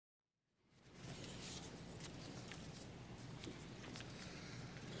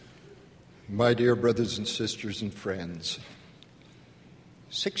My dear brothers and sisters and friends,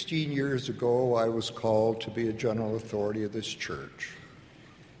 16 years ago I was called to be a general authority of this church.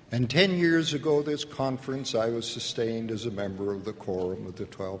 And 10 years ago this conference I was sustained as a member of the Quorum of the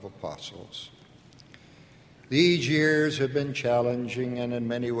 12 Apostles. These years have been challenging and in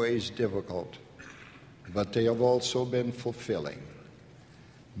many ways difficult, but they have also been fulfilling.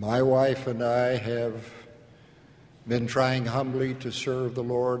 My wife and I have been trying humbly to serve the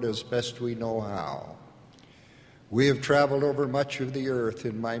Lord as best we know how. We have traveled over much of the earth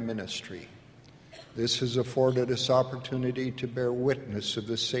in my ministry. This has afforded us opportunity to bear witness of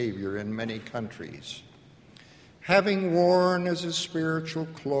the Savior in many countries. Having worn as a spiritual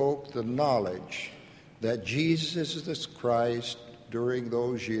cloak the knowledge that Jesus is Christ during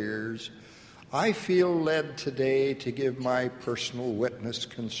those years, I feel led today to give my personal witness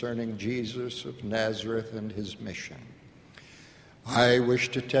concerning Jesus of Nazareth and his mission. I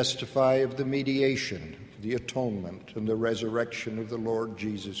wish to testify of the mediation, the atonement, and the resurrection of the Lord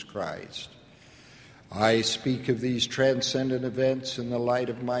Jesus Christ. I speak of these transcendent events in the light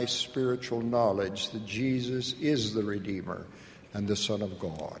of my spiritual knowledge that Jesus is the Redeemer and the Son of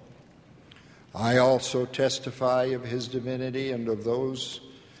God. I also testify of his divinity and of those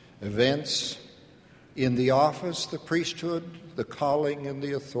events in the office, the priesthood, the calling, and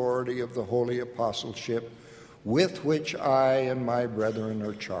the authority of the holy apostleship with which I and my brethren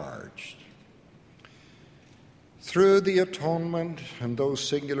are charged. Through the atonement and those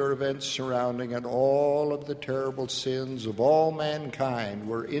singular events surrounding it, all of the terrible sins of all mankind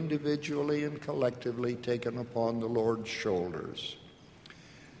were individually and collectively taken upon the Lord's shoulders.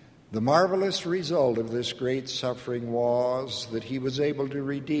 The marvelous result of this great suffering was that he was able to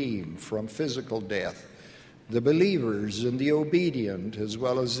redeem from physical death the believers and the obedient as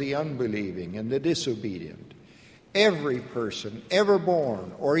well as the unbelieving and the disobedient. Every person ever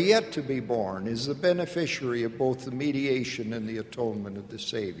born or yet to be born is the beneficiary of both the mediation and the atonement of the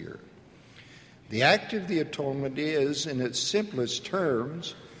Savior. The act of the atonement is, in its simplest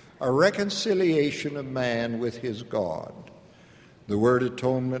terms, a reconciliation of man with his God. The word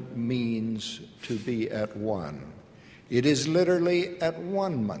atonement means to be at one. It is literally at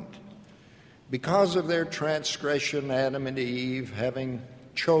one-ment. Because of their transgression, Adam and Eve, having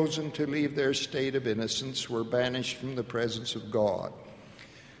chosen to leave their state of innocence, were banished from the presence of God.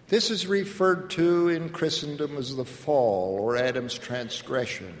 This is referred to in Christendom as the fall or Adam's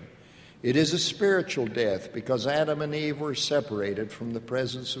transgression. It is a spiritual death because Adam and Eve were separated from the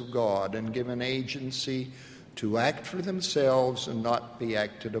presence of God and given agency to act for themselves and not be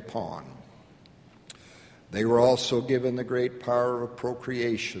acted upon. They were also given the great power of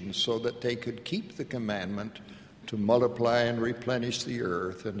procreation so that they could keep the commandment to multiply and replenish the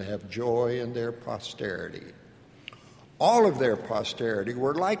earth and have joy in their posterity. All of their posterity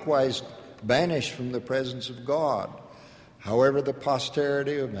were likewise banished from the presence of God. However, the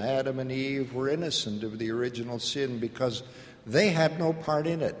posterity of Adam and Eve were innocent of the original sin because they had no part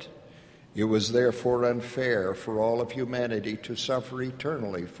in it. It was therefore unfair for all of humanity to suffer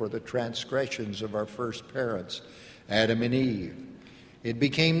eternally for the transgressions of our first parents, Adam and Eve. It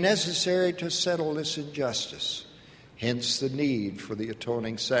became necessary to settle this injustice, hence the need for the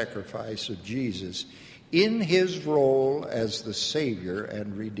atoning sacrifice of Jesus in his role as the Savior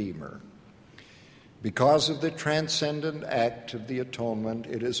and Redeemer. Because of the transcendent act of the atonement,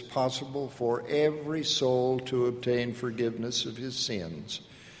 it is possible for every soul to obtain forgiveness of his sins,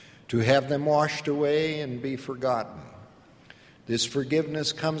 to have them washed away and be forgotten. This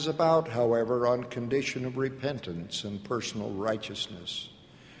forgiveness comes about, however, on condition of repentance and personal righteousness.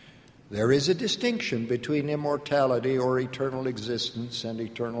 There is a distinction between immortality or eternal existence and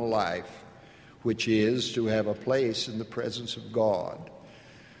eternal life, which is to have a place in the presence of God.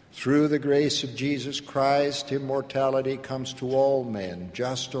 Through the grace of Jesus Christ, immortality comes to all men,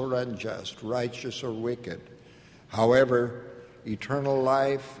 just or unjust, righteous or wicked. However, eternal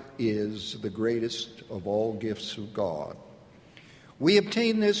life is the greatest of all gifts of God. We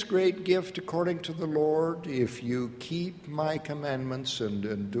obtain this great gift according to the Lord, if you keep my commandments and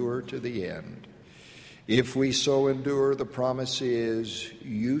endure to the end. If we so endure, the promise is,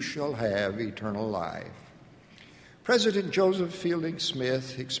 you shall have eternal life. President Joseph Fielding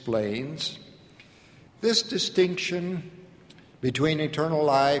Smith explains, this distinction between eternal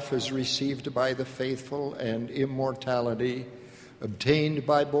life as received by the faithful and immortality obtained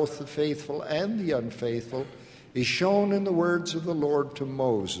by both the faithful and the unfaithful is shown in the words of the Lord to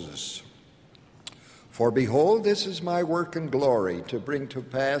Moses. For behold, this is my work and glory, to bring to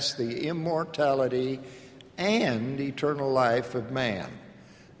pass the immortality and eternal life of man.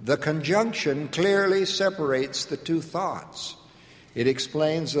 The conjunction clearly separates the two thoughts. It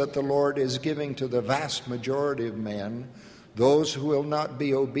explains that the Lord is giving to the vast majority of men, those who will not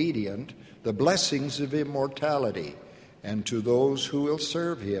be obedient, the blessings of immortality, and to those who will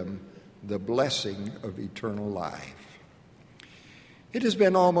serve him, the blessing of eternal life. It has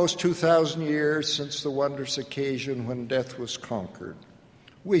been almost 2,000 years since the wondrous occasion when death was conquered.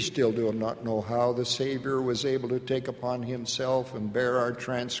 We still do not know how the Savior was able to take upon himself and bear our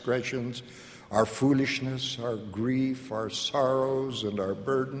transgressions, our foolishness, our grief, our sorrows, and our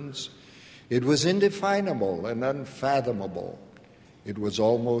burdens. It was indefinable and unfathomable. It was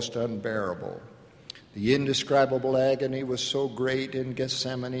almost unbearable. The indescribable agony was so great in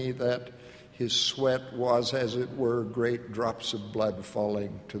Gethsemane that his sweat was, as it were, great drops of blood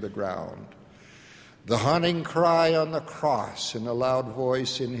falling to the ground. The haunting cry on the cross in a loud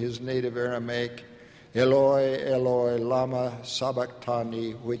voice in his native Aramaic, Eloi, Eloi, lama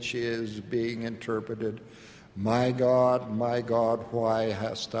sabachthani, which is being interpreted, my God, why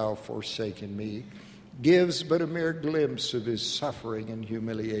hast thou forsaken me, gives but a mere glimpse of his suffering and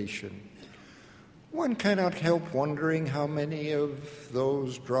humiliation. One cannot help wondering how many of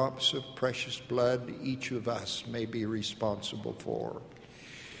those drops of precious blood each of us may be responsible for.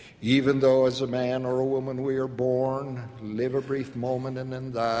 Even though as a man or a woman we are born, live a brief moment and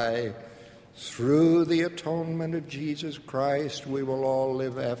then die, through the atonement of Jesus Christ we will all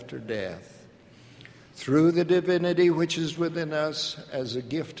live after death. Through the divinity which is within us as a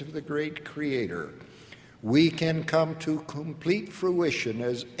gift of the great Creator, we can come to complete fruition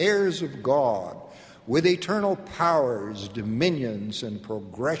as heirs of God, with eternal powers, dominions, and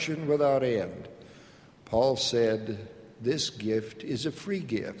progression without end. Paul said, this gift is a free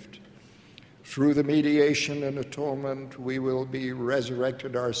gift. Through the mediation and atonement, we will be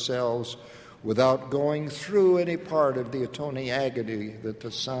resurrected ourselves without going through any part of the atoning agony that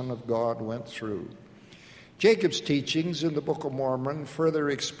the Son of God went through. Jacob's teachings in the Book of Mormon further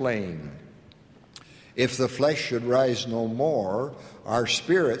explain, if the flesh should rise no more, our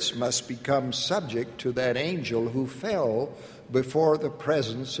spirits must become subject to that angel who fell before the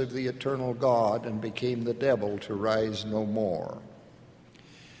presence of the eternal God and became the devil to rise no more.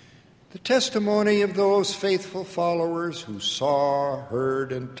 The testimony of those faithful followers who saw,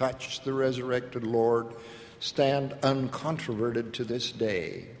 heard, and touched the resurrected Lord stand uncontroverted to this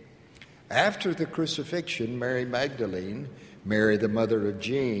day. After the crucifixion, Mary Magdalene, Mary the mother of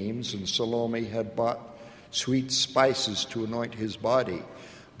James, and Salome had bought sweet spices to anoint his body.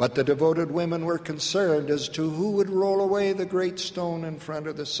 But the devoted women were concerned as to who would roll away the great stone in front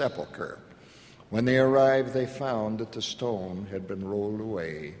of the sepulchre. When they arrived, they found that the stone had been rolled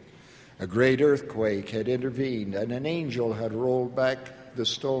away. A great earthquake had intervened, and an angel had rolled back the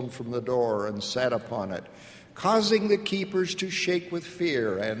stone from the door and sat upon it, causing the keepers to shake with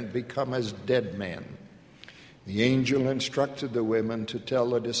fear and become as dead men. The angel instructed the women to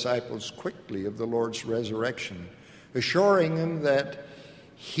tell the disciples quickly of the Lord's resurrection, assuring them that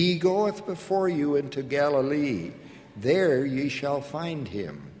he goeth before you into Galilee. There ye shall find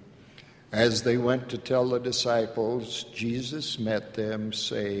him. As they went to tell the disciples, Jesus met them,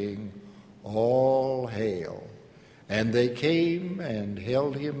 saying, all hail. And they came and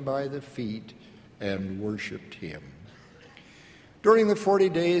held him by the feet and worshipped him. During the 40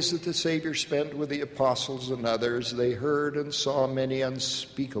 days that the Savior spent with the apostles and others, they heard and saw many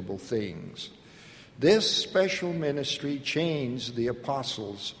unspeakable things. This special ministry changed the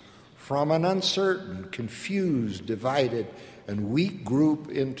apostles from an uncertain, confused, divided, and weak group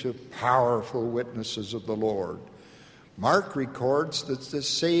into powerful witnesses of the Lord. Mark records that the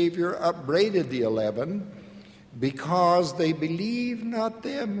Savior upbraided the 11 because they believed not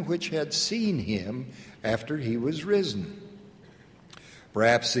them which had seen him after he was risen.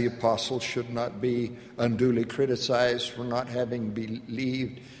 Perhaps the apostles should not be unduly criticized for not having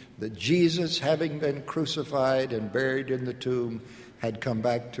believed that Jesus, having been crucified and buried in the tomb, had come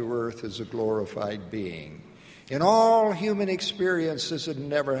back to earth as a glorified being. In all human experience, this had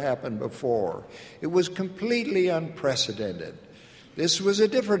never happened before. It was completely unprecedented. This was a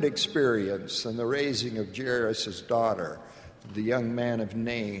different experience than the raising of Jairus' daughter, the young man of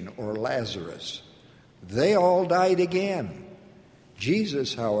Nain, or Lazarus. They all died again.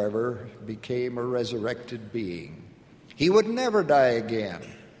 Jesus, however, became a resurrected being. He would never die again.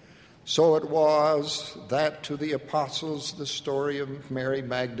 So it was that to the apostles the story of Mary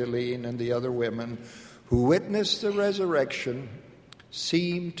Magdalene and the other women who witnessed the resurrection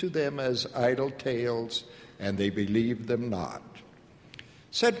seemed to them as idle tales, and they believed them not.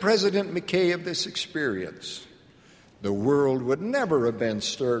 Said President McKay of this experience, the world would never have been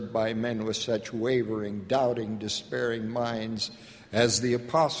stirred by men with such wavering, doubting, despairing minds as the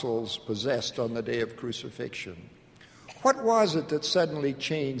apostles possessed on the day of crucifixion. What was it that suddenly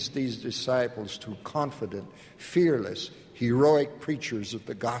changed these disciples to confident, fearless, heroic preachers of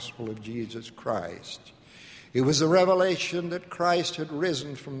the gospel of Jesus Christ? It was the revelation that Christ had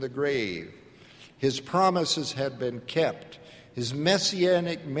risen from the grave. His promises had been kept, his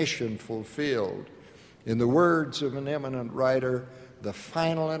messianic mission fulfilled. In the words of an eminent writer, the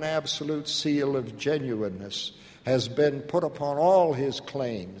final and absolute seal of genuineness has been put upon all his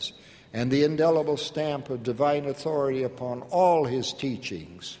claims, and the indelible stamp of divine authority upon all his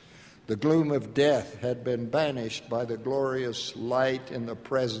teachings. The gloom of death had been banished by the glorious light in the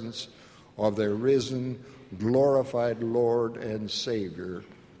presence of their risen, glorified Lord and Savior.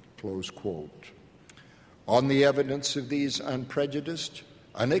 Close quote. On the evidence of these unprejudiced,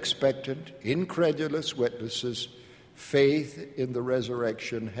 unexpected, incredulous witnesses, faith in the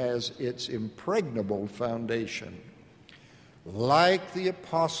resurrection has its impregnable foundation. Like the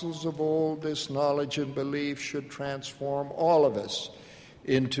apostles of old, this knowledge and belief should transform all of us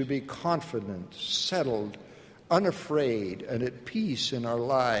into be confident, settled, unafraid, and at peace in our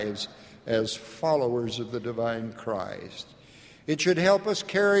lives as followers of the divine Christ. It should help us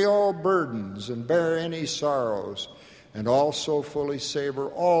carry all burdens and bear any sorrows, and also fully savor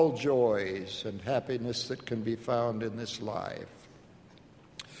all joys and happiness that can be found in this life.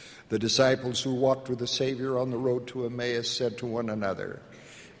 The disciples who walked with the Savior on the road to Emmaus said to one another,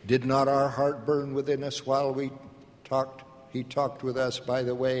 "Did not our heart burn within us while he talked with us by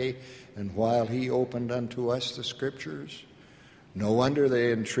the way, and while he opened unto us the Scriptures?" No wonder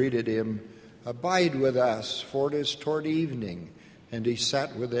they entreated him, "Abide with us, for it is toward evening," and he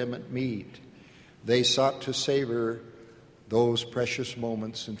sat with them at meat. They sought to savor those precious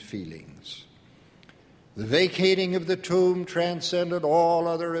moments and feelings. The vacating of the tomb transcended all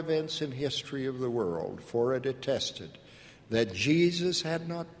other events in history of the world, for it attested that Jesus had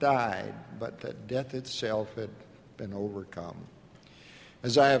not died, but that death itself had been overcome.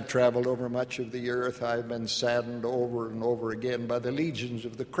 As I have traveled over much of the earth, I have been saddened over and over again by the legions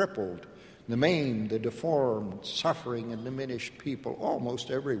of the crippled, the maimed, the deformed, suffering and diminished people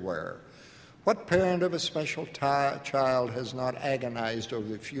almost everywhere. What parent of a special child has not agonized over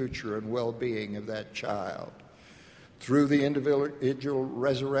the future and well-being of that child? Through the individual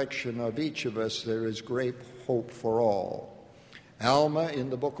resurrection of each of us, there is great hope for all. Alma in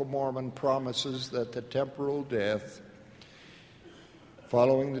the Book of Mormon promises that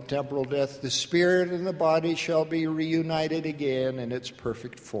following the temporal death, the spirit and the body shall be reunited again in its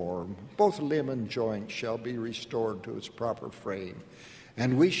perfect form. Both limb and joint shall be restored to its proper frame.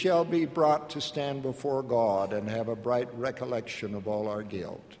 And we shall be brought to stand before God and have a bright recollection of all our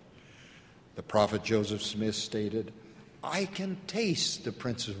guilt. The prophet Joseph Smith stated, "I can taste the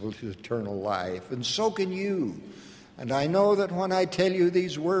principles of eternal life, and so can you. And I know that when I tell you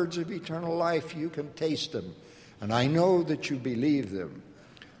these words of eternal life, you can taste them, and I know that you believe them."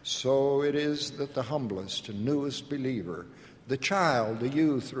 So it is that the humblest and newest believer, the child, the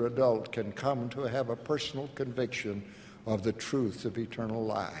youth, or adult, can come to have a personal conviction of the truth of eternal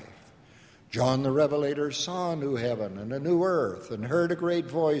life. John the Revelator saw a new heaven and a new earth, and heard a great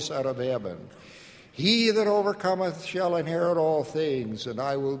voice out of heaven. "He that overcometh shall inherit all things, and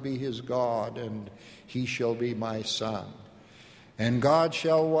I will be his God, and he shall be my son. And God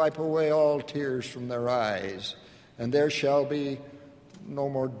shall wipe away all tears from their eyes, and there shall be no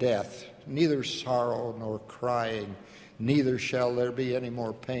more death, neither sorrow nor crying, neither shall there be any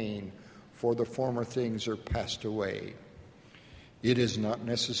more pain, for the former things are passed away." It is not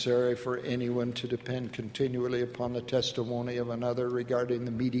necessary for anyone to depend continually upon the testimony of another regarding the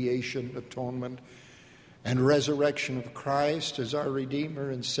mediation, atonement, and resurrection of Christ as our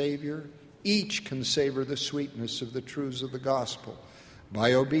Redeemer and Savior. Each can savor the sweetness of the truths of the gospel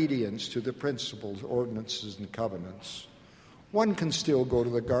by obedience to the principles, ordinances, and covenants. One can still go to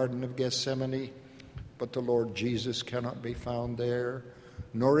the Garden of Gethsemane, but the Lord Jesus cannot be found there,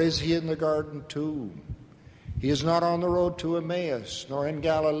 nor is he in the garden tomb. He is not on the road to Emmaus, nor in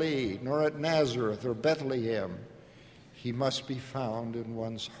Galilee, nor at Nazareth or Bethlehem. He must be found in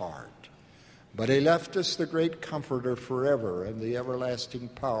one's heart. But he left us the great Comforter forever and the everlasting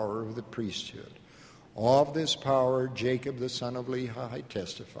power of the priesthood. Of this power Jacob the son of Lehi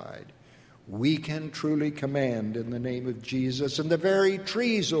testified. We can truly command in the name of Jesus, and the very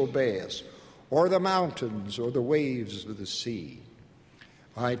trees obey us, or the mountains, or the waves of the sea.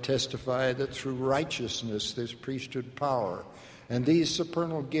 I testify that through righteousness, this priesthood power and these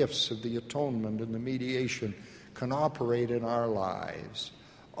supernal gifts of the atonement and the mediation can operate in our lives.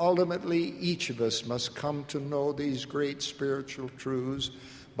 Ultimately, each of us must come to know these great spiritual truths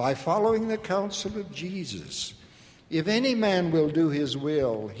by following the counsel of Jesus. If any man will do his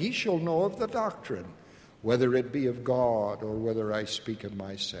will, he shall know of the doctrine, whether it be of God or whether I speak of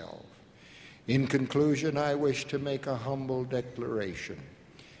myself. In conclusion, I wish to make a humble declaration,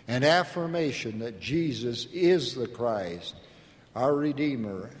 an affirmation that Jesus is the Christ, our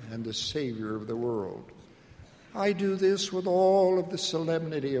Redeemer and the Savior of the world. I do this with all of the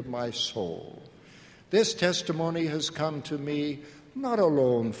solemnity of my soul. This testimony has come to me not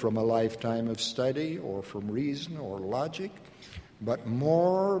alone from a lifetime of study or from reason or logic, but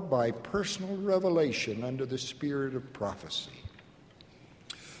more by personal revelation under the spirit of prophecy.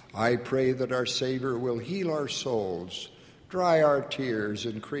 I pray that our Savior will heal our souls, dry our tears,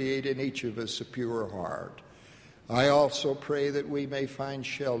 and create in each of us a pure heart. I also pray that we may find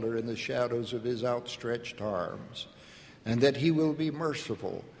shelter in the shadows of his outstretched arms, and that he will be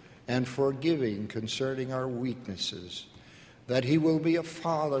merciful and forgiving concerning our weaknesses, that he will be a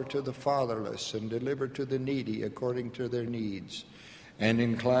father to the fatherless and deliver to the needy according to their needs, and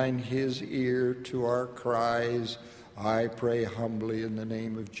incline his ear to our cries. I pray humbly in the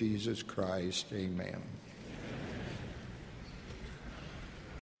name of Jesus Christ. Amen.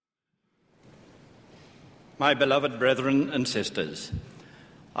 My beloved brethren and sisters,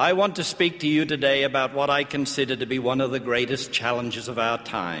 I want to speak to you today about what I consider to be one of the greatest challenges of our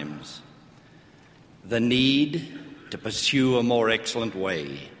times: the need to pursue a more excellent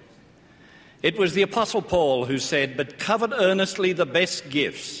way. It was the Apostle Paul who said, "But covet earnestly the best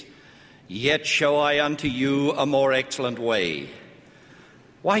gifts, yet show I unto you a more excellent way."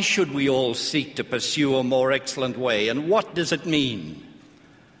 Why should we all seek to pursue a more excellent way, and what does it mean?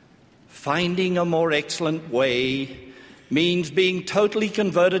 Finding a more excellent way means being totally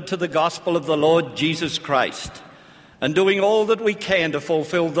converted to the gospel of the Lord Jesus Christ and doing all that we can to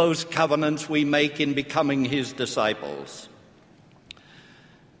fulfill those covenants we make in becoming his disciples.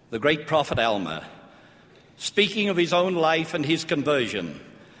 The great prophet Alma, speaking of his own life and his conversion,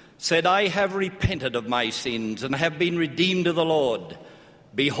 said, "I have repented of my sins and have been redeemed of the Lord.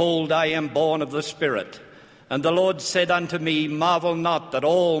 Behold, I am born of the Spirit. And the Lord said unto me, Marvel not that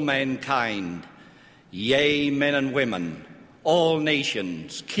all mankind, yea, men and women, all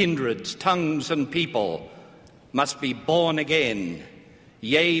nations, kindreds, tongues, and people, must be born again,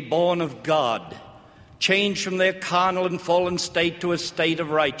 yea, born of God, changed from their carnal and fallen state to a state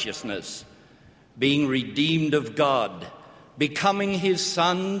of righteousness, being redeemed of God, becoming his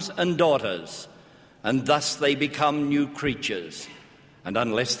sons and daughters, and thus they become new creatures. And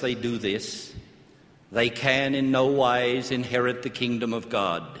unless they do this, they can in no wise inherit the kingdom of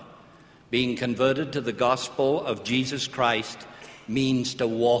God." Being converted to the gospel of Jesus Christ means to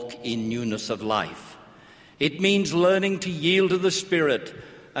walk in newness of life. It means learning to yield to the Spirit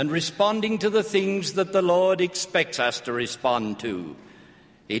and responding to the things that the Lord expects us to respond to.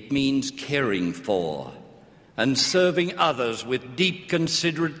 It means caring for and serving others with deep,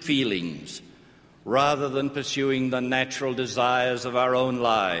 considerate feelings, rather than pursuing the natural desires of our own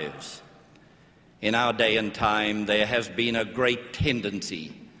lives. In our day and time, there has been a great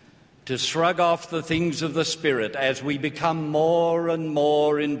tendency to shrug off the things of the Spirit as we become more and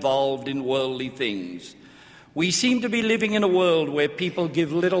more involved in worldly things. We seem to be living in a world where people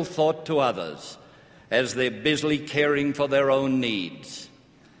give little thought to others as they're busily caring for their own needs.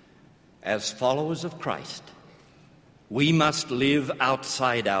 As followers of Christ, we must live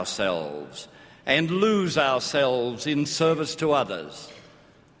outside ourselves and lose ourselves in service to others.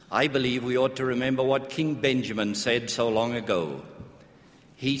 I believe we ought to remember what King Benjamin said so long ago.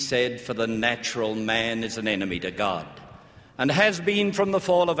 He said, "For the natural man is an enemy to God, and has been from the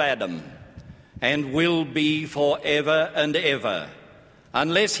fall of Adam, and will be forever and ever,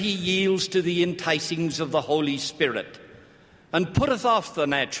 unless he yields to the enticings of the Holy Spirit, and putteth off the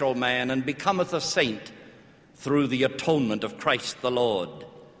natural man, and becometh a saint through the atonement of Christ the Lord,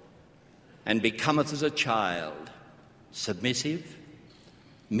 and becometh as a child, submissive,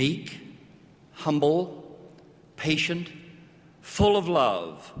 meek, humble, patient, full of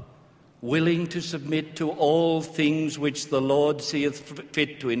love, willing to submit to all things which the Lord seeth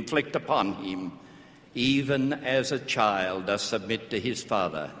fit to inflict upon him, even as a child does submit to his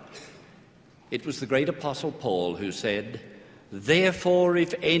father." It was the great Apostle Paul who said, "Therefore,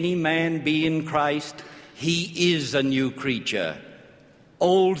 if any man be in Christ, he is a new creature.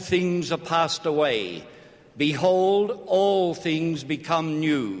 Old things are passed away. Behold, all things become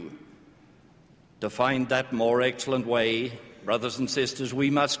new." To find that more excellent way, brothers and sisters, we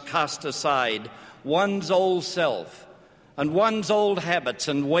must cast aside one's old self and one's old habits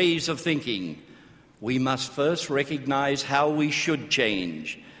and ways of thinking. We must first recognize how we should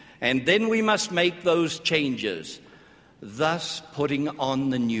change, and then we must make those changes, thus putting on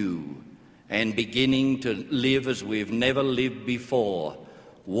the new and beginning to live as we've never lived before,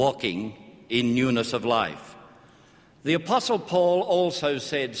 walking in newness of life. The Apostle Paul also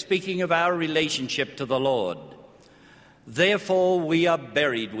said, speaking of our relationship to the Lord, "Therefore we are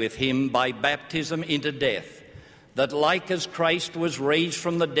buried with him by baptism into death, that like as Christ was raised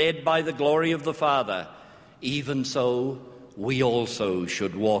from the dead by the glory of the Father, even so we also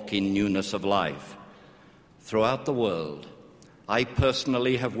should walk in newness of life." Throughout the world, I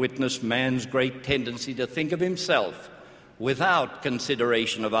personally have witnessed man's great tendency to think of himself without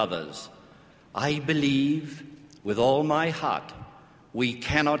consideration of others. I believe with all my heart we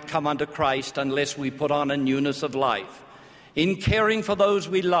cannot come unto Christ unless we put on a newness of life, in caring for those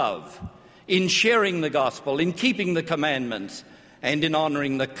we love, in sharing the gospel, in keeping the commandments, and in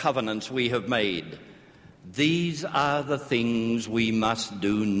honoring the covenants we have made. These are the things we must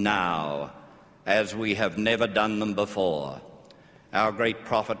do now, as we have never done them before. Our great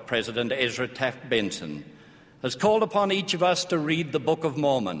prophet, President Ezra Taft Benson, has called upon each of us to read the Book of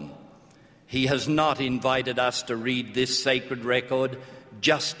Mormon. He has not invited us to read this sacred record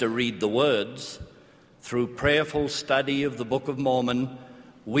just to read the words. Through prayerful study of the Book of Mormon,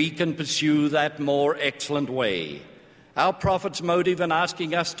 we can pursue that more excellent way. Our prophet's motive in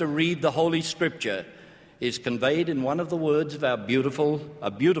asking us to read the Holy Scripture is conveyed in one of the words of our beautiful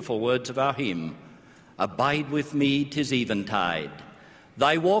words of our hymn, "Abide with me, 'tis eventide.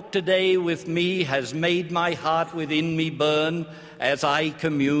 Thy walk today with me has made my heart within me burn as I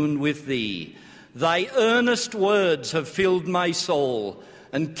commune with thee. Thy earnest words have filled my soul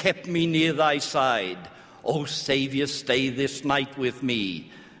and kept me near thy side. O Saviour, stay this night with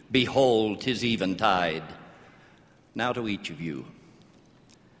me. Behold, 'tis eventide." Now to each of you,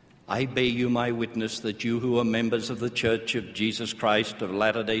 I bear you my witness that you who are members of the Church of Jesus Christ of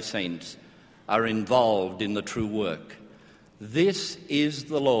Latter-day Saints are involved in the true work. This is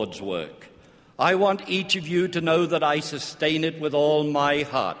the Lord's work. I want each of you to know that I sustain it with all my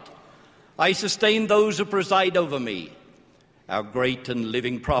heart. I sustain those who preside over me, our great and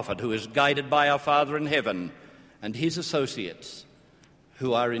living prophet who is guided by our Father in heaven, and his associates,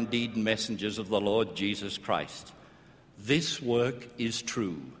 who are indeed messengers of the Lord Jesus Christ. This work is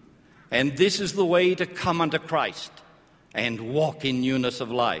true, and this is the way to come unto Christ and walk in newness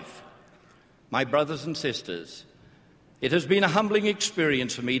of life. My brothers and sisters, it has been a humbling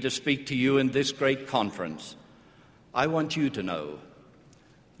experience for me to speak to you in this great conference. I want you to know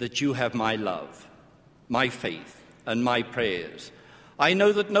that you have my love, my faith, and my prayers. I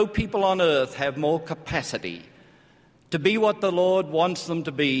know that no people on earth have more capacity to be what the Lord wants them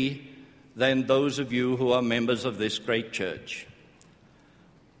to be than those of you who are members of this great church.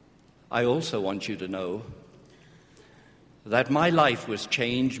 I also want you to know that my life was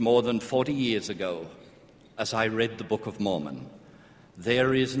changed more than 40 years ago as I read the Book of Mormon.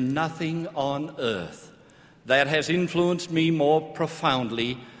 There is nothing on earth that has influenced me more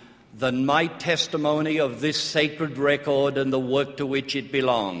profoundly than my testimony of this sacred record and the work to which it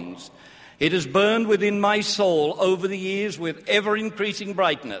belongs. It has burned within my soul over the years with ever-increasing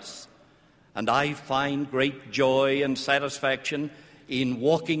brightness, and I find great joy and satisfaction in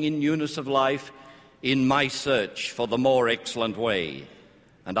walking in newness of life in my search for the more excellent way.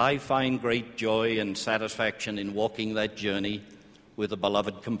 And I find great joy and satisfaction in walking that journey with a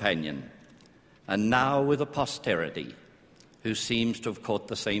beloved companion, and now with a posterity who seems to have caught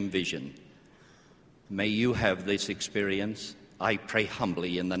the same vision. May you have this experience, I pray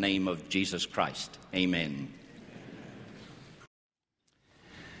humbly in the name of Jesus Christ. Amen.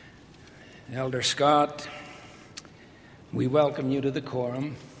 Elder Scott, we welcome you to the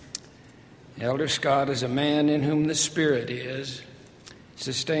quorum. Elder Scott is a man in whom the Spirit is,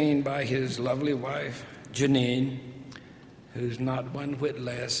 sustained by his lovely wife, Janine, who's not one whit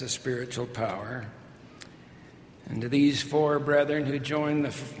less a spiritual power. And to these four brethren who joined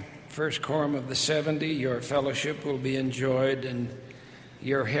the first quorum of the 70, your fellowship will be enjoyed and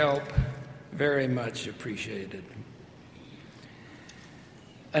your help very much appreciated.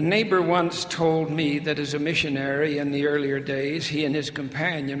 A neighbor once told me that as a missionary in the earlier days, he and his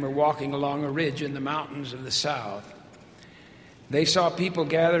companion were walking along a ridge in the mountains of the south. They saw people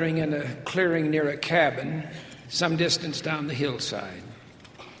gathering in a clearing near a cabin some distance down the hillside.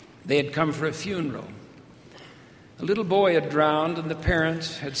 They had come for a funeral. A little boy had drowned, and the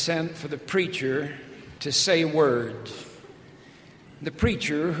parents had sent for the preacher to say words. The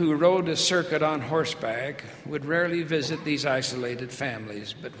preacher, who rode a circuit on horseback, would rarely visit these isolated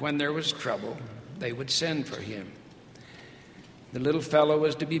families, but when there was trouble, they would send for him. The little fellow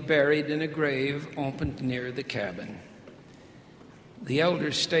was to be buried in a grave opened near the cabin. The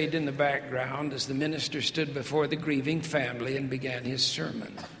elders stayed in the background as the minister stood before the grieving family and began his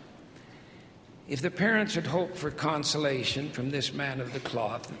sermon. If the parents had hoped for consolation from this man of the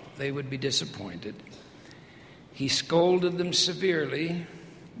cloth, they would be disappointed. He scolded them severely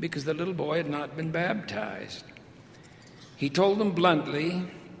because the little boy had not been baptized. He told them bluntly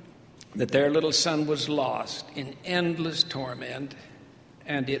that their little son was lost in endless torment,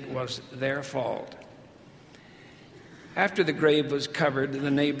 and it was their fault. After the grave was covered and the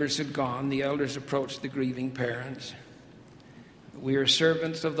neighbors had gone, the elders approached the grieving parents. "We are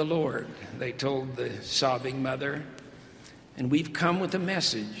servants of the Lord," they told the sobbing mother, "and we've come with a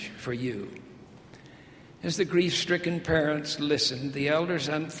message for you." As the grief-stricken parents listened, the elders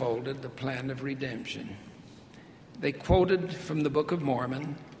unfolded the plan of redemption. They quoted from the Book of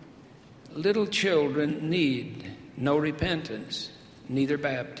Mormon, "Little children need no repentance, neither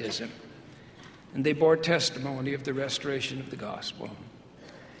baptism." And they bore testimony of the restoration of the gospel.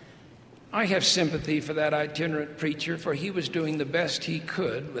 I have sympathy for that itinerant preacher, for he was doing the best he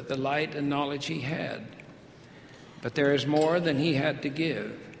could with the light and knowledge he had. But there is more than he had to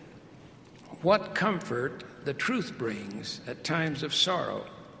give. What comfort the truth brings at times of sorrow.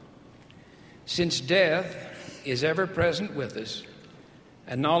 Since death is ever present with us,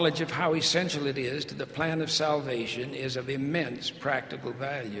 and knowledge of how essential it is to the plan of salvation is of immense practical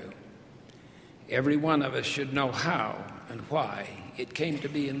value. Every one of us should know how and why it came to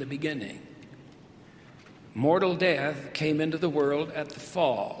be in the beginning. Mortal death came into the world at the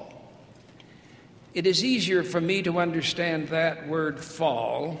fall. It is easier for me to understand that word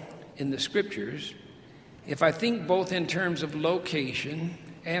fall in the Scriptures if I think both in terms of location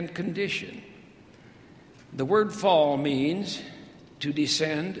and condition. The word fall means to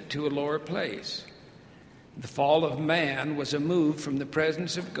descend to a lower place. The fall of man was a move from the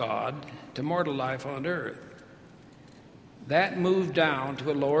presence of God to mortal life on earth. That move down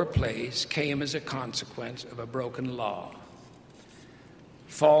to a lower place came as a consequence of a broken law.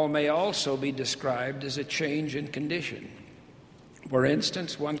 Fall may also be described as a change in condition. For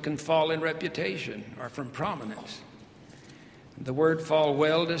instance, one can fall in reputation or from prominence. The word fall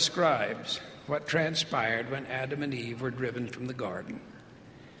well describes what transpired when Adam and Eve were driven from the garden.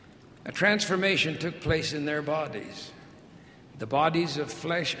 A transformation took place in their bodies. The bodies of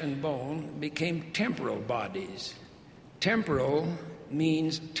flesh and bone became temporal bodies. Temporal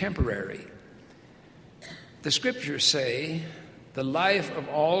means temporary. The Scriptures say, "The life of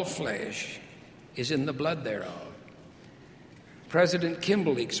all flesh is in the blood thereof." President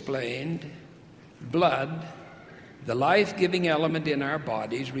Kimball explained, "Blood, the life-giving element in our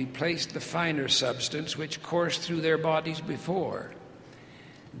bodies, replaced the finer substance which coursed through their bodies before.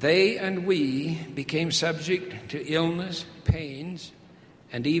 They and we became subject to illness, pains,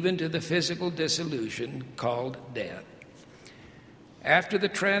 and even to the physical dissolution called death." After the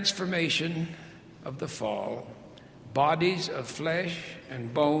transformation of the fall, bodies of flesh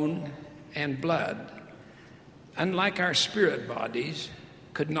and bone and blood, unlike our spirit bodies,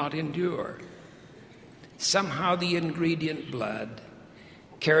 could not endure. Somehow the ingredient blood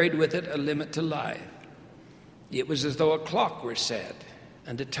carried with it a limit to life. It was as though a clock were set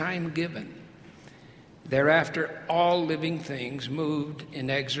and a time given. Thereafter, all living things moved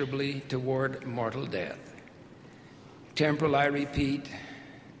inexorably toward mortal death. Temporal, I repeat,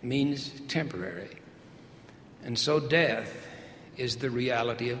 means temporary. And so death is the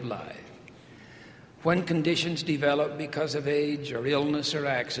reality of life. When conditions develop because of age or illness or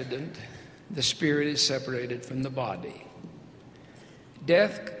accident, the spirit is separated from the body.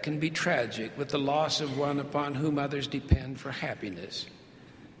 Death can be tragic with the loss of one upon whom others depend for happiness,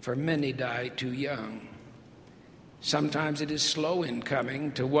 for many die too young. Sometimes it is slow in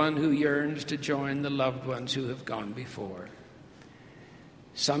coming to one who yearns to join the loved ones who have gone before.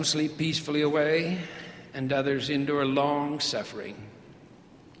 Some sleep peacefully away, and others endure long suffering.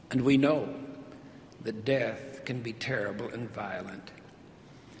 And we know that death can be terrible and violent.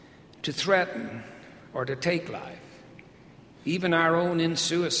 To threaten or to take life, even our own in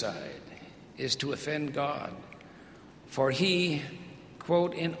suicide, is to offend God. For he,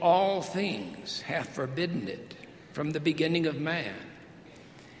 quote, "in all things hath forbidden it from the beginning of man."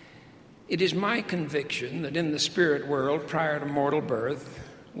 It is my conviction that in the spirit world prior to mortal birth,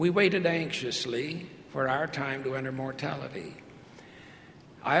 we waited anxiously for our time to enter mortality.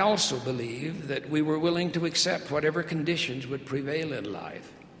 I also believe that we were willing to accept whatever conditions would prevail in life.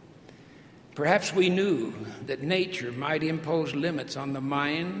 Perhaps we knew that nature might impose limits on the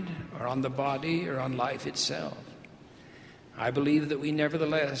mind or on the body or on life itself. I believe that we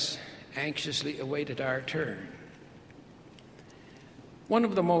nevertheless anxiously awaited our turn. One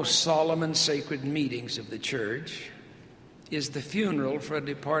of the most solemn and sacred meetings of the church is the funeral for a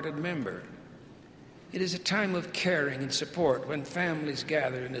departed member. It is a time of caring and support when families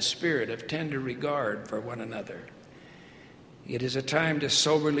gather in a spirit of tender regard for one another. It is a time to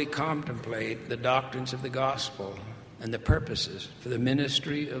soberly contemplate the doctrines of the gospel and the purposes for the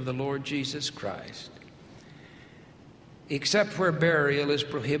ministry of the Lord Jesus Christ. Except where burial is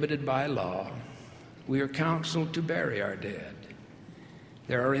prohibited by law, we are counseled to bury our dead.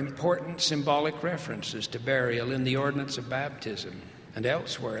 There are important symbolic references to burial in the ordinance of baptism and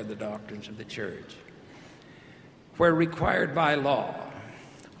elsewhere in the doctrines of the church. Where required by law,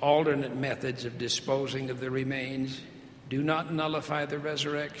 alternate methods of disposing of the remains do not nullify the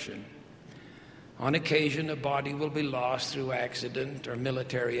resurrection. On occasion, a body will be lost through accident or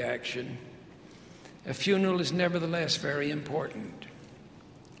military action. A funeral is nevertheless very important,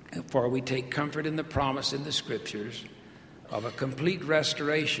 for we take comfort in the promise in the Scriptures of a complete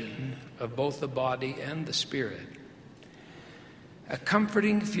restoration of both the body and the spirit. A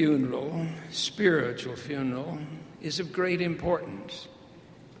comforting funeral, spiritual funeral, is of great importance.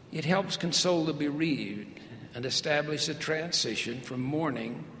 It helps console the bereaved and establish a transition from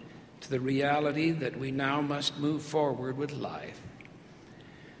mourning to the reality that we now must move forward with life.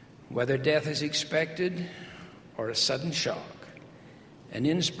 Whether death is expected or a sudden shock, an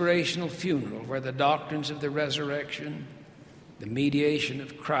inspirational funeral where the doctrines of the resurrection, the mediation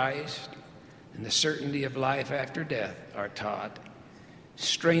of Christ, and the certainty of life after death are taught,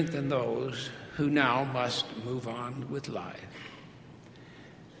 strengthen those who now must move on with life.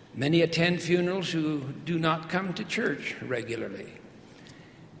 Many attend funerals who do not come to church regularly.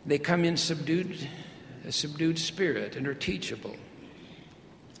 They come in a subdued spirit and are teachable.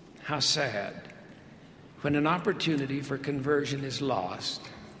 How sad when an opportunity for conversion is lost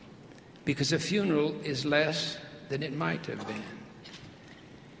because a funeral is less than it might have been.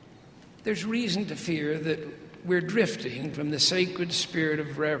 There's reason to fear that we're drifting from the sacred spirit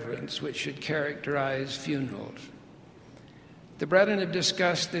of reverence which should characterize funerals. The brethren have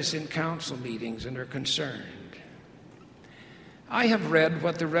discussed this in council meetings and are concerned. I have read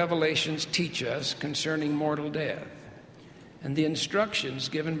what the revelations teach us concerning mortal death and the instructions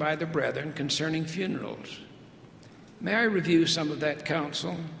given by the brethren concerning funerals. May I review some of that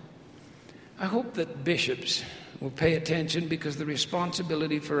counsel? I hope that bishops will pay attention because the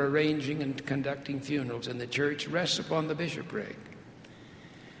responsibility for arranging and conducting funerals in the church rests upon the bishopric.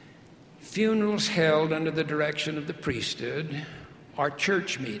 Funerals held under the direction of the priesthood are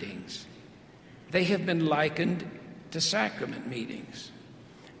church meetings. They have been likened to sacrament meetings.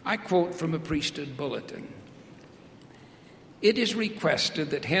 I quote from a priesthood bulletin. It is requested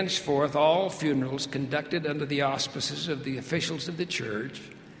that henceforth all funerals conducted under the auspices of the officials of the church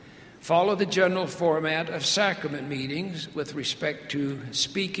follow the general format of sacrament meetings with respect to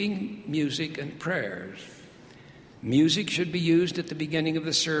speaking, music, and prayers. Music should be used at the beginning of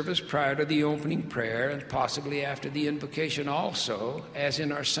the service prior to the opening prayer and possibly after the invocation also, as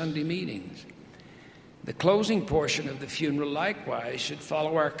in our Sunday meetings. The closing portion of the funeral likewise should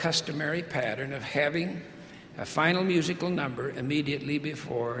follow our customary pattern of having a final musical number immediately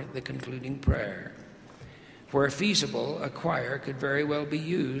before the concluding prayer. Where feasible, a choir could very well be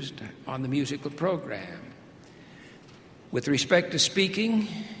used on the musical program. With respect to speaking,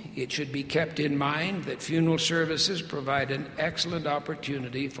 it should be kept in mind that funeral services provide an excellent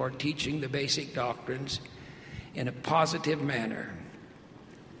opportunity for teaching the basic doctrines in a positive manner.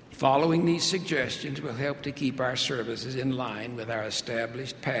 Following these suggestions will help to keep our services in line with our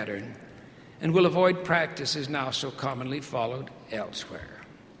established pattern and will avoid practices now so commonly followed elsewhere.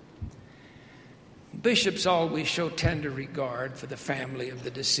 Bishops always show tender regard for the family of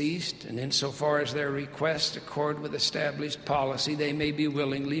the deceased, and insofar as their requests accord with established policy, they may be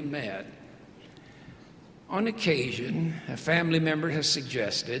willingly met. On occasion, a family member has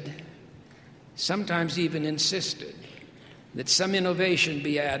suggested, sometimes even insisted, that some innovation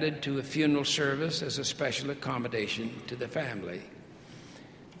be added to a funeral service as a special accommodation to the family.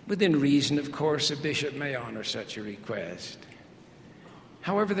 Within reason, of course, a bishop may honor such a request.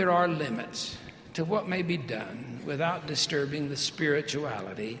 However, there are limits to what may be done without disturbing the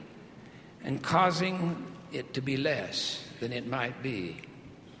spirituality and causing it to be less than it might be.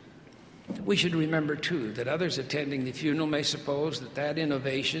 We should remember, too, that others attending the funeral may suppose that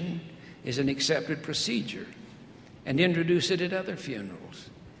innovation is an accepted procedure and introduce it at other funerals.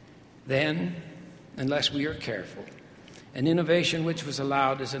 Then, unless we are careful, an innovation which was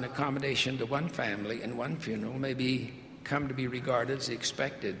allowed as an accommodation to one family and one funeral may come to be regarded as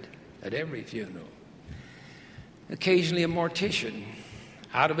expected at every funeral. Occasionally, a mortician,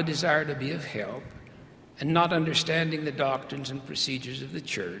 out of a desire to be of help and not understanding the doctrines and procedures of the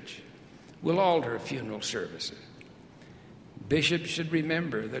church, will alter funeral services. bishops should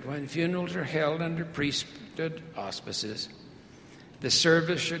remember that when funerals are held under priesthood auspices, the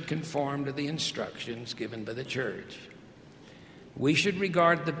service should conform to the instructions given by the church. We should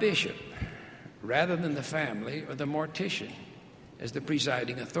regard the bishop, rather than the family or the mortician, as the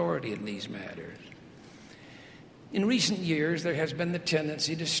presiding authority in these matters. In recent years, there has been the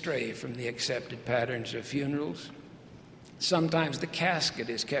tendency to stray from the accepted patterns of funerals. Sometimes the casket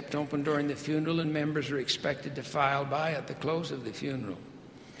is kept open during the funeral and members are expected to file by at the close of the funeral.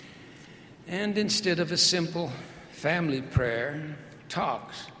 And instead of a simple family prayer,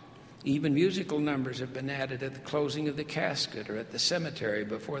 talks, even musical numbers have been added at the closing of the casket or at the cemetery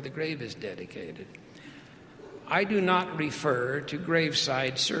before the grave is dedicated. I do not refer to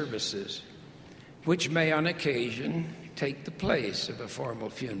graveside services, which may on occasion take the place of a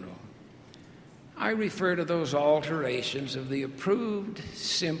formal funeral. I refer to those alterations of the approved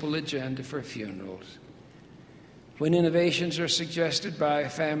simple agenda for funerals. When innovations are suggested by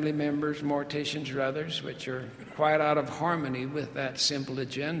family members, morticians, or others, which are quite out of harmony with that simple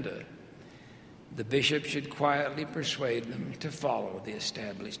agenda, the bishop should quietly persuade them to follow the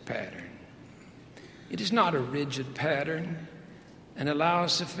established pattern. It is not a rigid pattern and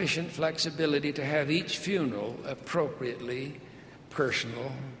allows sufficient flexibility to have each funeral appropriately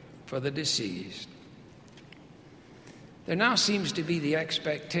personal for the deceased. There now seems to be the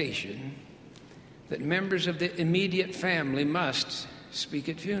expectation that members of the immediate family must speak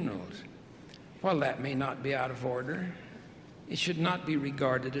at funerals. While that may not be out of order, it should not be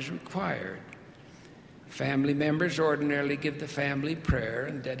regarded as required. Family members ordinarily give the family prayer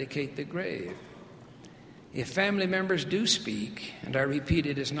and dedicate the grave. If family members do speak, and I repeat,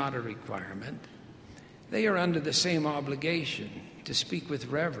 it is not a requirement, they are under the same obligation to speak with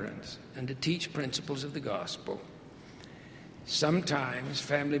reverence and to teach principles of the gospel. Sometimes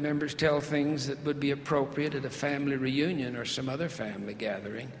family members tell things that would be appropriate at a family reunion or some other family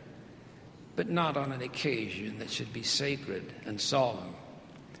gathering, but not on an occasion that should be sacred and solemn.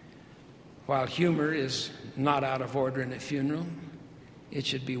 While humor is not out of order in a funeral, it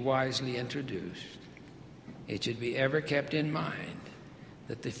should be wisely introduced. It should be ever kept in mind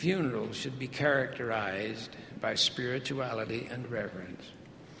that the funeral should be characterized by spirituality and reverence.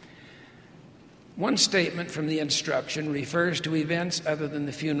 One statement from the instruction refers to events other than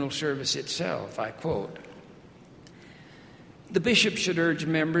the funeral service itself. I quote, "The bishop should urge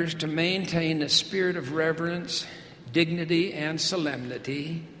members to maintain a spirit of reverence, dignity, and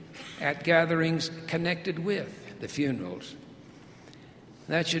solemnity at gatherings connected with the funerals.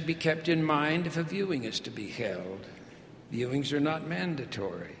 That should be kept in mind if a viewing is to be held. Viewings are not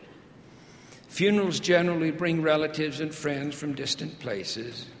mandatory. Funerals generally bring relatives and friends from distant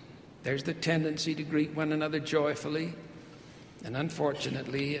places. There's the tendency to greet one another joyfully and,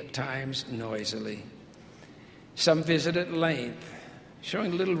 unfortunately, at times noisily. Some visit at length,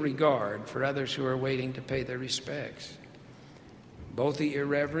 showing little regard for others who are waiting to pay their respects. Both the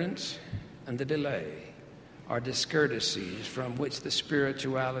irreverence and the delay are discourtesies from which the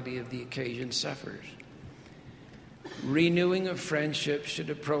spirituality of the occasion suffers. Renewing of friendship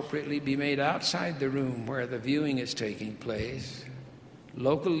should appropriately be made outside the room where the viewing is taking place.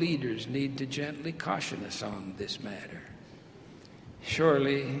 Local leaders need to gently caution us on this matter.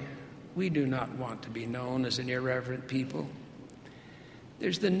 Surely, we do not want to be known as an irreverent people.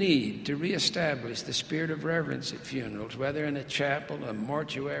 There's the need to reestablish the spirit of reverence at funerals, whether in a chapel, a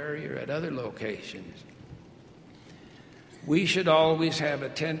mortuary, or at other locations. We should always have a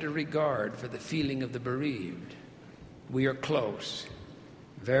tender regard for the feeling of the bereaved. We are close,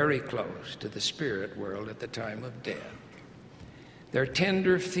 very close to the spirit world at the time of death. Their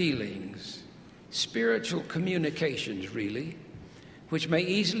tender feelings, spiritual communications really, which may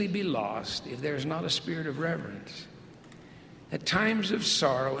easily be lost if there is not a spirit of reverence. At times of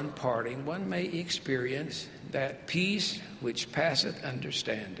sorrow and parting, one may experience that peace which passeth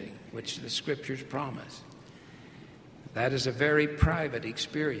understanding, which the Scriptures promise. That is a very private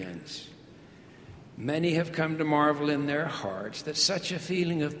experience. Many have come to marvel in their hearts that such a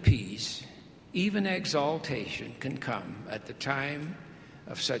feeling of peace, even exaltation, can come at the time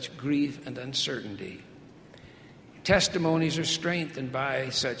of such grief and uncertainty. Testimonies are strengthened by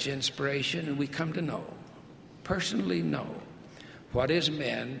such inspiration, and we come to know, personally know, what is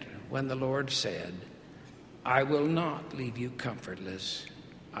meant when the Lord said, "I will not leave you comfortless.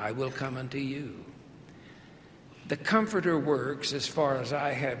 I will come unto you." The Comforter works, as far as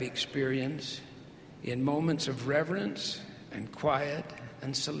I have experience, in moments of reverence and quiet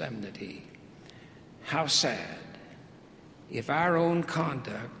and solemnity. How sad if our own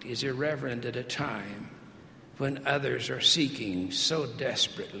conduct is irreverent at a time when others are seeking so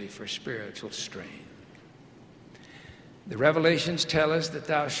desperately for spiritual strength. The Revelations tell us that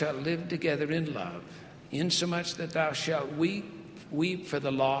thou shalt live together in love, insomuch that thou shalt weep for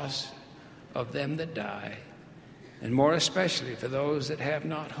the loss of them that die, and more especially for those that have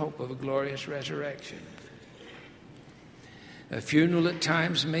not hope of a glorious resurrection. A funeral at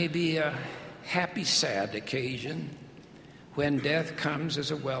times may be a happy, sad occasion when death comes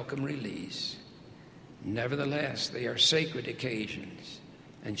as a welcome release. Nevertheless, they are sacred occasions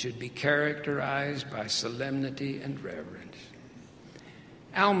and should be characterized by solemnity and reverence.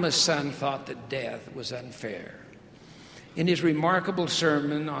 Alma's son thought that death was unfair. In his remarkable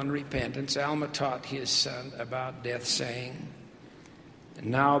sermon on repentance, Alma taught his son about death, saying,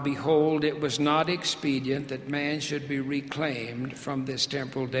 "Now behold, it was not expedient that man should be reclaimed from this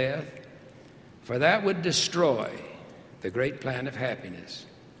temporal death, for that would destroy the great plan of happiness."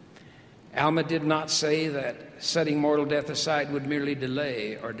 Alma did not say that setting mortal death aside would merely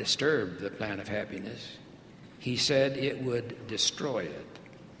delay or disturb the plan of happiness. He said it would destroy it.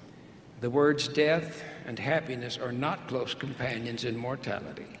 The words death and happiness are not close companions in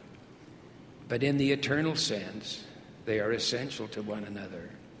mortality, but in the eternal sense, they are essential to one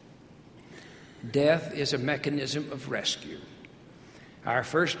another. Death is a mechanism of rescue. Our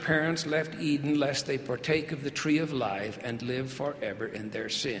first parents left Eden lest they partake of the tree of life and live forever in their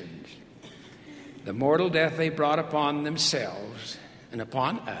sins. The mortal death they brought upon themselves and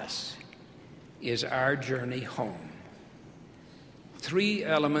upon us is our journey home. Three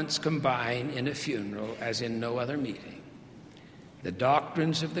elements combine in a funeral as in no other meeting: the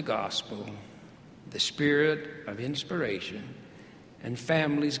doctrines of the gospel, the spirit of inspiration, and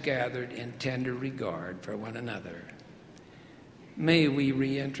families gathered in tender regard for one another. May we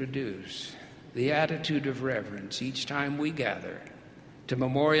reintroduce the attitude of reverence each time we gather to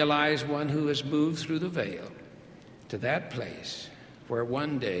memorialize one who has moved through the veil to that place where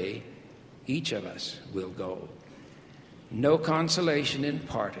one day each of us will go. No consolation in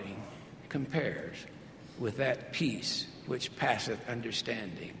parting compares with that peace which passeth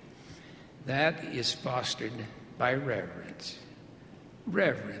understanding. That is fostered by reverence.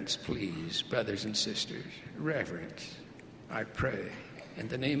 Reverence, please, brothers and sisters. Reverence, I pray, in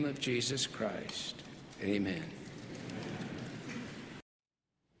the name of Jesus Christ. Amen.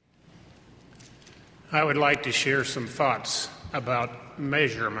 I would like to share some thoughts about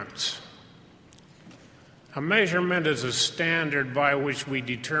measurements. A measurement is a standard by which we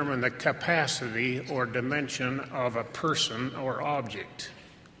determine the capacity or dimension of a person or object.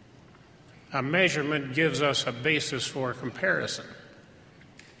 A measurement gives us a basis for comparison.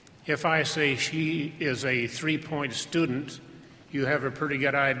 If I say she is a 3-point student, you have a pretty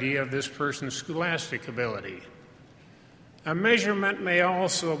good idea of this person's scholastic ability. A measurement may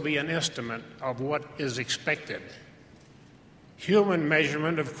also be an estimate of what is expected. Human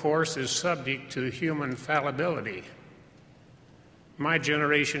measurement, of course, is subject to human fallibility. My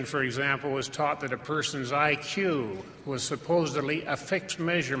generation, for example, was taught that a person's IQ was supposedly a fixed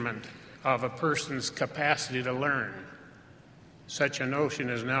measurement of a person's capacity to learn. Such a notion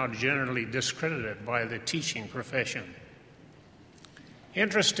is now generally discredited by the teaching profession.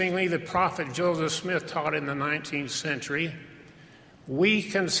 Interestingly, the prophet Joseph Smith taught in the 19th century, "We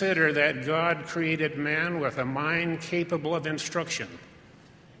consider that God created man with a mind capable of instruction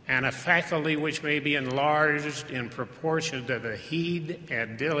and a faculty which may be enlarged in proportion to the heed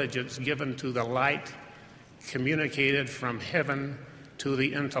and diligence given to the light communicated from heaven to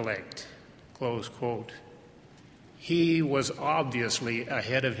the intellect." Close quote. He was obviously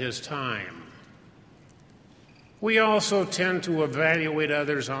ahead of his time. We also tend to evaluate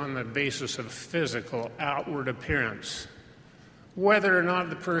others on the basis of physical, outward appearance, whether or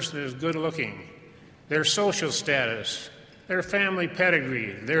not the person is good-looking, their social status, their family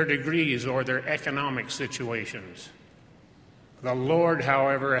pedigree, their degrees, or their economic situations. The Lord,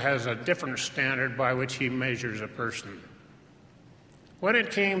 however, has a different standard by which he measures a person. When it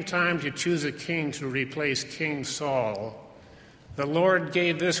came time to choose a king to replace King Saul, the Lord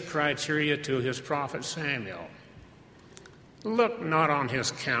gave this criteria to his prophet Samuel. "Look not on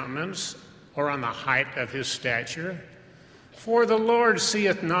his countenance or on the height of his stature, for the Lord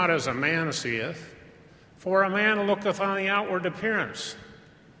seeth not as a man seeth, for a man looketh on the outward appearance,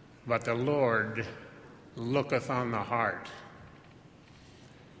 but the Lord looketh on the heart."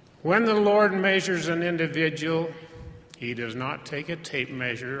 When the Lord measures an individual, he does not take a tape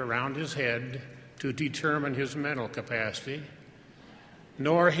measure around his head to determine his mental capacity,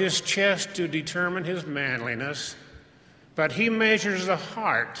 nor his chest to determine his manliness, but he measures the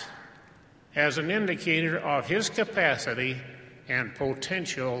heart as an indicator of his capacity and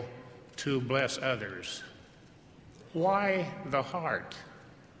potential to bless others. Why the heart?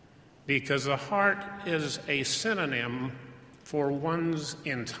 because the heart is a synonym for one's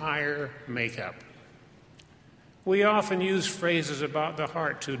entire makeup. We often use phrases about the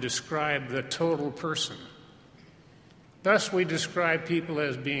heart to describe the total person. Thus, we describe people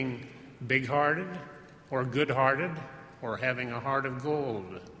as being big-hearted or good-hearted or having a heart of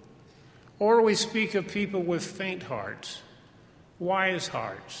gold. Or we speak of people with faint hearts, wise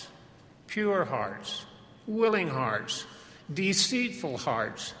hearts, pure hearts, willing hearts, deceitful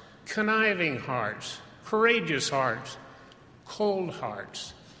hearts, conniving hearts, courageous hearts, cold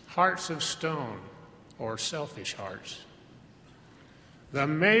hearts, hearts of stone, or selfish hearts. The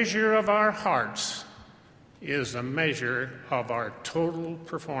measure of our hearts is the measure of our total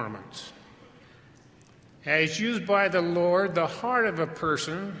performance. As used by the Lord, the heart of a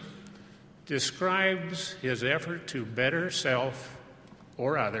person describes his effort to better self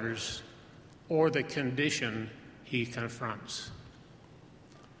or others, or the condition he confronts.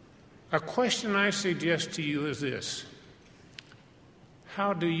 A question I suggest to you is this: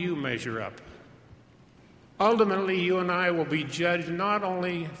 how do you measure up? Ultimately, you and I will be judged not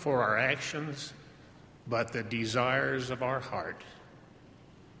only for our actions, but the desires of our heart.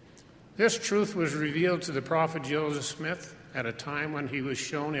 This truth was revealed to the prophet Joseph Smith at a time when he was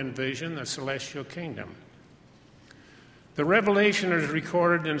shown in vision the celestial kingdom. The revelation is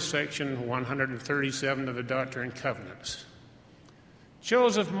recorded in section 137 of the Doctrine and Covenants.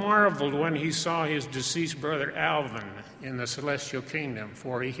 Joseph marveled when he saw his deceased brother Alvin in the celestial kingdom,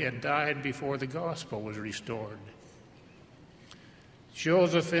 for he had died before the gospel was restored.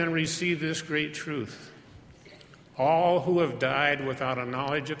 Joseph then received this great truth: all who have died without a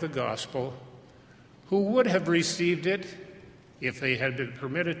knowledge of the gospel, who would have received it if they had been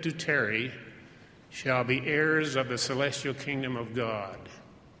permitted to tarry, shall be heirs of the celestial kingdom of God.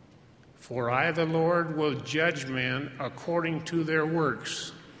 For I, the Lord, will judge men according to their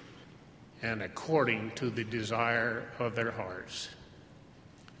works and according to the desire of their hearts.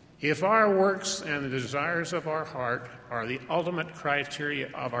 If our works and the desires of our heart are the ultimate criteria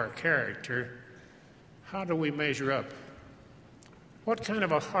of our character, how do we measure up? What kind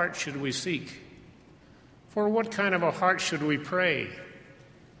of a heart should we seek? For what kind of a heart should we pray?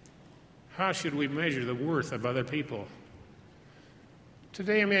 How should we measure the worth of other people?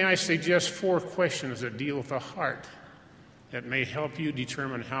 Today, may I suggest 4 questions that deal with the heart that may help you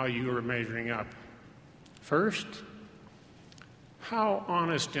determine how you are measuring up. First, how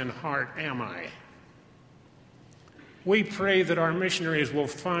honest in heart am I? We pray that our missionaries will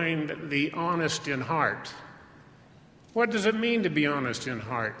find the honest in heart. What does it mean to be honest in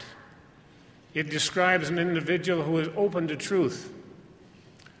heart? It describes an individual who is open to truth,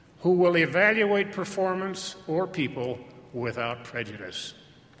 who will evaluate performance or people without prejudice.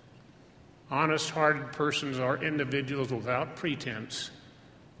 Honest-hearted persons are individuals without pretense,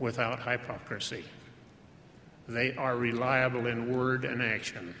 without hypocrisy. They are reliable in word and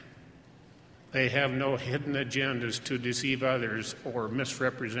action. They have no hidden agendas to deceive others or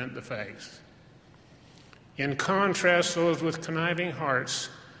misrepresent the facts. In contrast, those with conniving hearts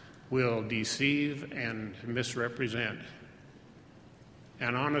will deceive and misrepresent.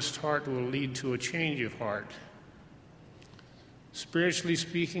 An honest heart will lead to a change of heart. Spiritually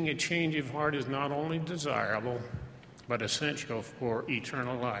speaking, a change of heart is not only desirable, but essential for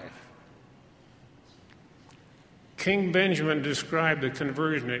eternal life. King Benjamin described the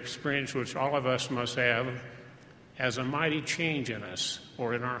conversion experience which all of us must have as a mighty change in us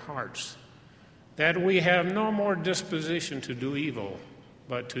or in our hearts, that we have no more disposition to do evil,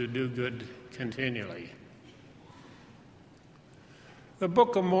 but to do good continually. The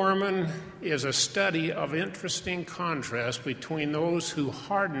Book of Mormon is a study of interesting contrast between those who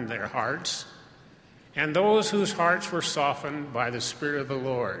hardened their hearts and those whose hearts were softened by the Spirit of the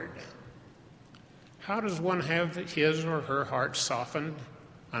Lord. How does one have his or her heart softened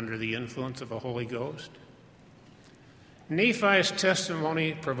under the influence of the Holy Ghost? Nephi's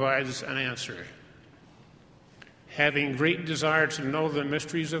testimony provides an answer. Having great desire to know the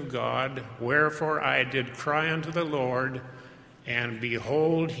mysteries of God, wherefore I did cry unto the Lord, and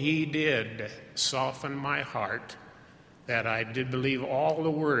behold, he did soften my heart, that I did believe all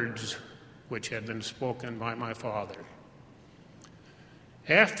the words which had been spoken by my father.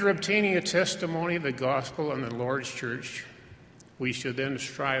 After obtaining a testimony of the gospel in the Lord's church, we should then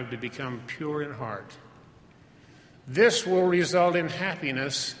strive to become pure in heart. This will result in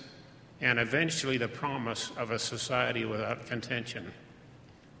happiness and eventually the promise of a society without contention.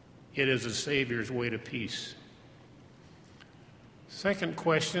 It is the Savior's way to peace. Second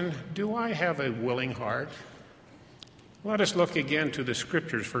question, do I have a willing heart? Let us look again to the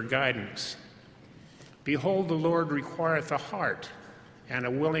Scriptures for guidance. Behold, the Lord requireth a heart, and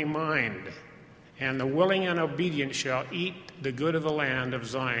a willing mind. And the willing and obedient shall eat the good of the land of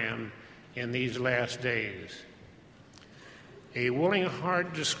Zion in these last days. A willing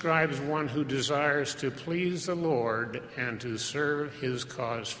heart describes one who desires to please the Lord and to serve his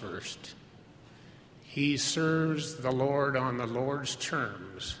cause first. He serves the Lord on the Lord's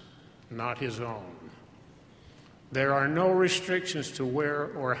terms, not his own. There are no restrictions to where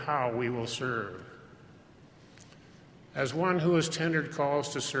or how we will serve. As one who has tendered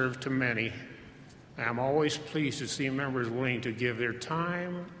calls to serve to many, I am always pleased to see members willing to give their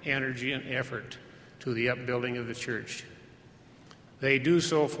time, energy, and effort to the upbuilding of the church. They do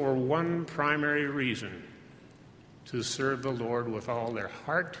so for one primary reason: to serve the Lord with all their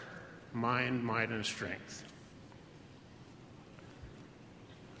heart, mind, might, and strength.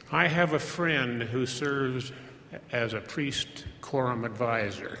 I have a friend who serves as a priest quorum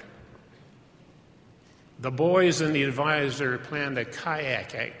advisor. The boys and the advisor planned a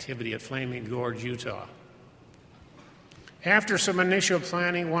kayak activity at Flaming Gorge, Utah. After some initial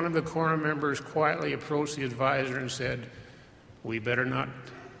planning, one of the quorum members quietly approached the advisor and said, "We better not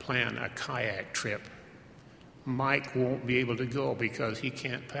plan a kayak trip. Mike won't be able to go because he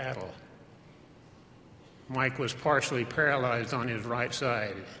can't paddle." Mike was partially paralyzed on his right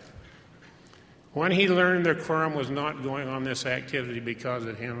side. When he learned the quorum was not going on this activity because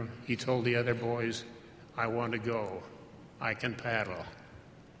of him, he told the other boys, "I want to go. I can paddle."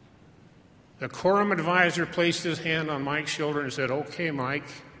 The quorum advisor placed his hand on Mike's shoulder and said, "Okay, Mike,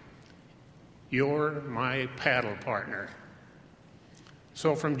 you're my paddle partner."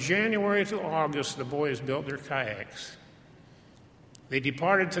 So from January to August, the boys built their kayaks. They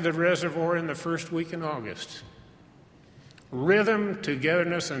departed to the reservoir in the first week in August. Rhythm,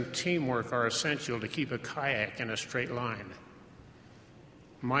 togetherness, and teamwork are essential to keep a kayak in a straight line.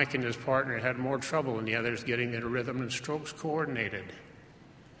 Mike and his partner had more trouble than the others getting their rhythm and strokes coordinated.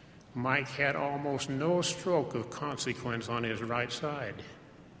 Mike had almost no stroke of consequence on his right side.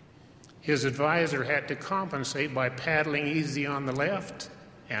 His advisor had to compensate by paddling easy on the left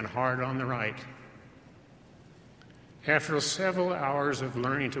and hard on the right. After several hours of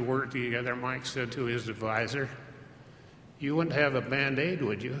learning to work together, Mike said to his advisor, "You wouldn't have a Band-Aid,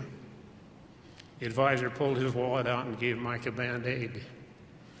 would you?" The advisor pulled his wallet out and gave Mike a Band-Aid.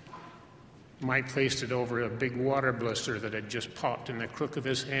 Mike placed it over a big water blister that had just popped in the crook of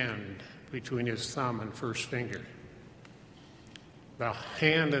his hand between his thumb and first finger. The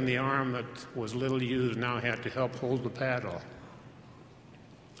hand and the arm that was little used now had to help hold the paddle.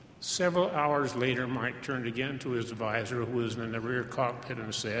 Several hours later, Mike turned again to his advisor, who was in the rear cockpit,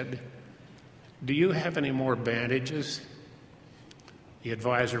 and said, "Do you have any more bandages?" The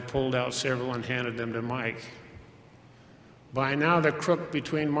advisor pulled out several and handed them to Mike. By now, the crook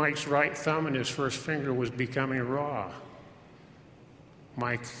between Mike's right thumb and his first finger was becoming raw.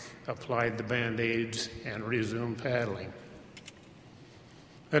 Mike applied the Band-Aids and resumed paddling.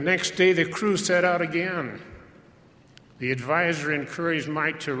 The next day, the crew set out again. The advisor encouraged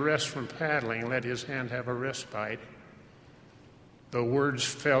Mike to rest from paddling, let his hand have a respite. The words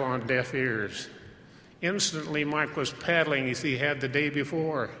fell on deaf ears. Instantly, Mike was paddling as he had the day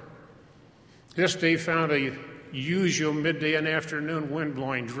before. This day found a usual midday and afternoon wind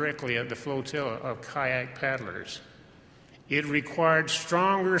blowing directly at the flotilla of kayak paddlers. It required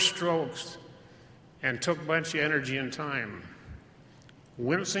stronger strokes and took much energy and time.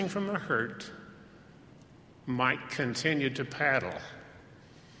 Wincing from the hurt, Mike continued to paddle.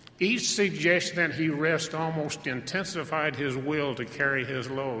 Each suggestion that he rest almost intensified his will to carry his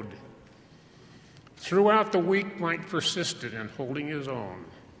load. Throughout the week, Mike persisted in holding his own.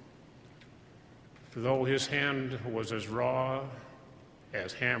 Though his hand was as raw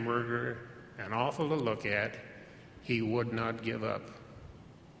as hamburger and awful to look at, he would not give up.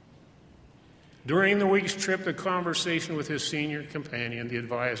 During the week's trip, the conversation with his senior companion, the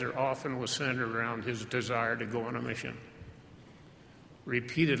advisor, often was centered around his desire to go on a mission.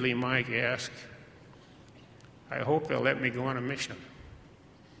 Repeatedly, Mike asked, "I hope they'll let me go on a mission.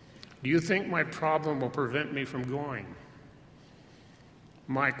 Do you think my problem will prevent me from going?"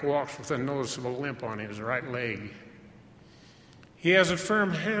 Mike walks with a noticeable limp on his right leg. He has a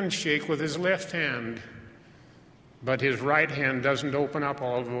firm handshake with his left hand, but his right hand doesn't open up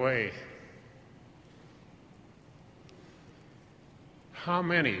all the way. How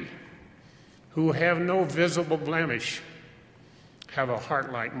many who have no visible blemish have a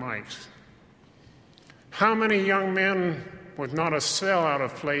heart like Mike's? How many young men with not a cell out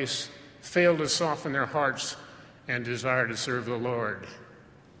of place fail to soften their hearts and desire to serve the Lord?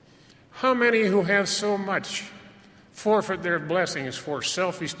 How many who have so much forfeit their blessings for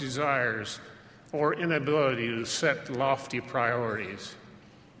selfish desires or inability to set lofty priorities.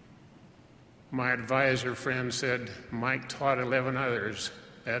 My advisor friend said Mike taught 11 others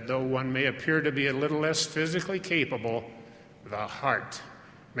that though one may appear to be a little less physically capable, the heart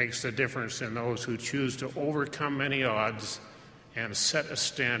makes the difference in those who choose to overcome many odds and set a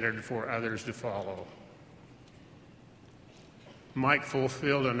standard for others to follow. Mike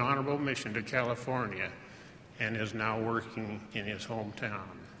fulfilled an honorable mission to California and is now working in his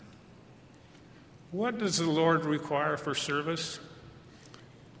hometown. What does the Lord require for service?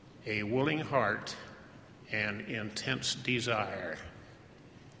 A willing heart and intense desire.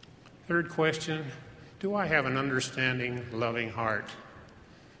 Third question, do I have an understanding, loving heart?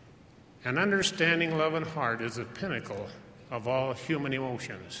 An understanding, loving heart is the pinnacle of all human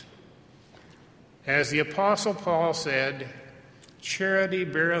emotions. As the Apostle Paul said, charity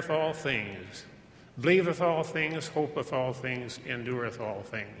beareth all things, believeth all things, hopeth all things, endureth all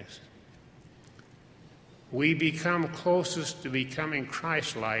things. We become closest to becoming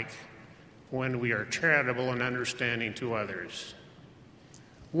Christ-like when we are charitable and understanding to others.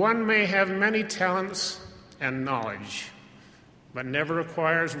 One may have many talents and knowledge, but never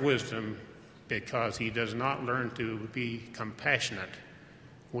acquires wisdom because he does not learn to be compassionate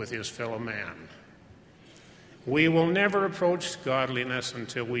with his fellow man. We will never approach godliness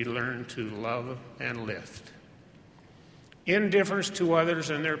until we learn to love and lift. Indifference to others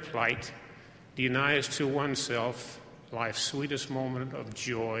and their plight denies to oneself life's sweetest moment of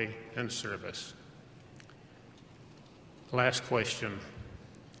joy and service. Last question,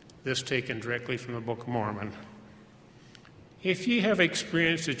 this taken directly from the Book of Mormon. If ye have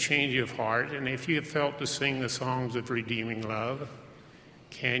experienced a change of heart, and if you have felt to sing the songs of redeeming love,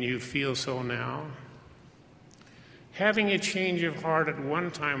 can you feel so now? Having a change of heart at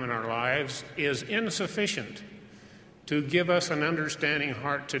one time in our lives is insufficient to give us an understanding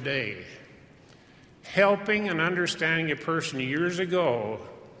heart today. Helping and understanding a person years ago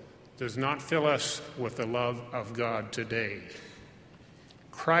does not fill us with the love of God today.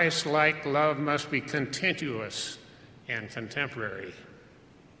 Christ-like love must be continuous and contemporary.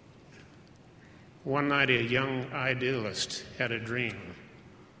 One night, a young idealist had a dream.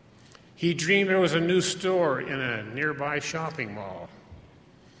 He dreamed there was a new store in a nearby shopping mall.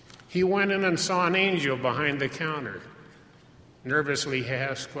 He went in and saw an angel behind the counter. Nervously, he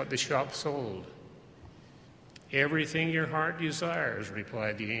asked what the shop sold. "Everything your heart desires,"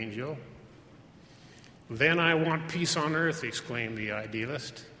 replied the angel. "Then I want peace on earth," exclaimed the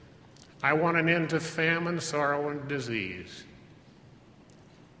idealist. "I want an end to famine, sorrow, and disease."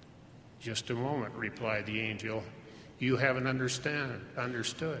 "Just a moment," replied the angel. "You haven't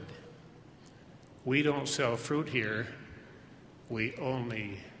understood. We don't sell fruit here. We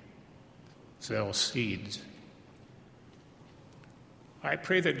only sell seeds." I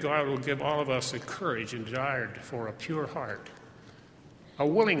pray that God will give all of us the courage and desire for a pure heart, a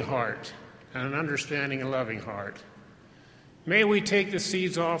willing heart, and an understanding and loving heart. May we take the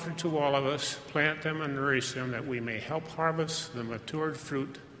seeds offered to all of us, plant them and nourish them, that we may help harvest the matured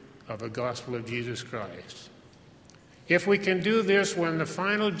fruit of the gospel of Jesus Christ. If we can do this when the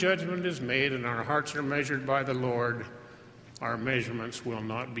final judgment is made and our hearts are measured by the Lord, our measurements will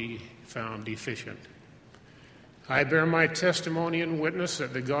not be found deficient. I bear my testimony and witness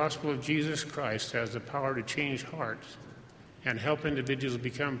that the gospel of Jesus Christ has the power to change hearts and help individuals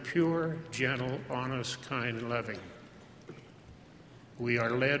become pure, gentle, honest, kind, and loving. We are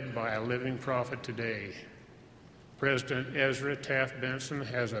led by a living prophet today. President Ezra Taft Benson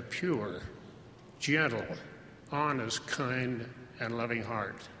has a pure, gentle, honest, kind, and loving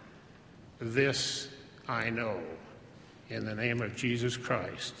heart. This I know. In the name of Jesus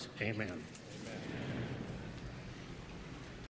Christ, amen.